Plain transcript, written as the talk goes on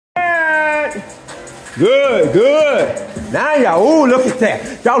that? Good, good. Now y'all, ooh, look at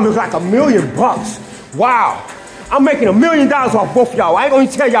that. Y'all look like $1 million. Wow. I'm making $1 million off both of y'all. I ain't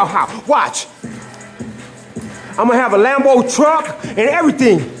gonna tell y'all how. Watch. I'm gonna have a Lambo truck and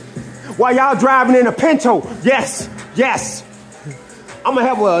everything while y'all driving in a Pinto. Yes, yes. I'm gonna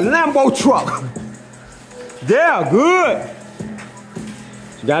have a Lambo truck. Yeah, good.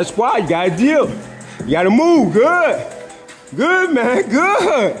 You got a squad, you got a deal. You gotta move, good. Good, man,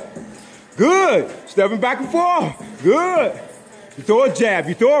 good. Good. Stepping back and forth, good. You throw a jab,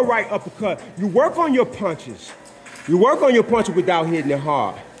 you throw a right uppercut. You work on your punches. You work on your punches without hitting it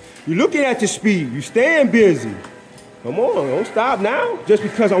hard. You're looking at the speed, you staying busy. Come on, don't stop now. Just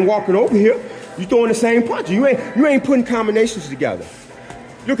because I'm walking over here, you throwing the same punch. You ain't putting combinations together.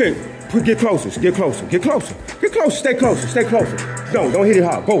 Look at, get closer, get closer, get closer, get closer, stay closer, stay closer. Don't hit it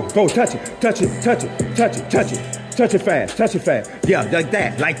hard. Go, touch it, touch it, touch it, touch it, touch it. Touch it fast, touch it fast. Yeah, like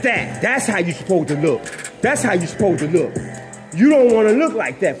that, like that. That's how you're supposed to look. That's how you're supposed to look. You don't want to look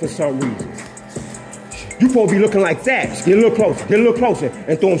like that for some reason. You're supposed to be looking like that. Get a little closer,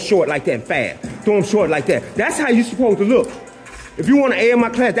 and throw them short like that, fast. Throw them short like that. That's how you're supposed to look. If you want to A in my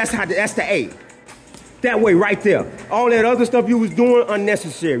class, that's the A. That way, right there. All that other stuff you was doing,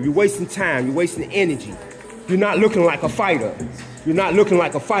 unnecessary. You're wasting time, you're wasting energy. You're not looking like a fighter. You're not looking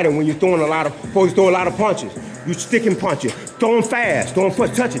like a fighter when you're throwing supposed to throw a lot of punches. You stick and punch it. Throw them fast. Throw them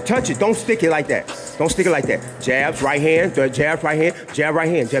fast. Touch it. Don't stick it like that. Don't stick it like that. Jabs, right hand. Jabs, right hand. Jab, right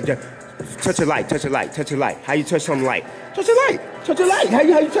hand. Jab, jab. Touch it light. Touch it light. Touch it light. How you touch something light? Touch it light. Touch it light. How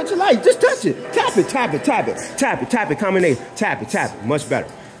you touch it light? Just touch it. Tap it. Tap it. Tap it. Tap it. Tap it. Combination. Tap it. Tap it. Much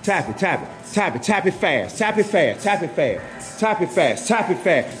better. Tap it. Tap it. Tap it. Tap it fast. Tap it fast. Tap it fast. Tap it fast. Tap it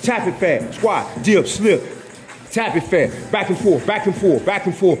fast. Tap it fast. Squat. Dip. Slip. Tap it fast, back and forth, back and forth, back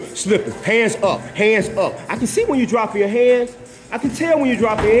and forth, slipping, hands up, hands up. I can see when you drop your hands. I can tell when you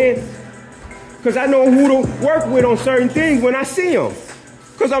drop your hands. Because I know who to work with on certain things when I see them.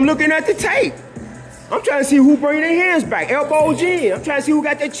 Because I'm looking at the tape. I'm trying to see who bring their hands back, elbows in. I'm trying to see who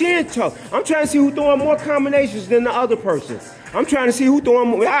got their chin tucked. I'm trying to see who throwing more combinations than the other person. I'm trying to see who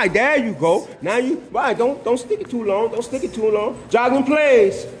throwing more. All right, there you go. Now you, all right, don't stick it too long. Don't stick it too long. Jogging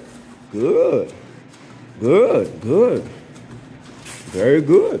plays. Good. Good, good. Very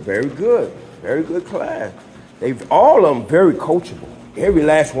good, very good. Very good class. All of them very coachable. Every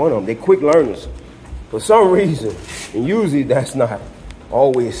last one of them, they quick learners. For some reason, and usually that's not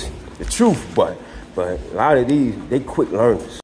always the truth, but a lot of these, they quick learners.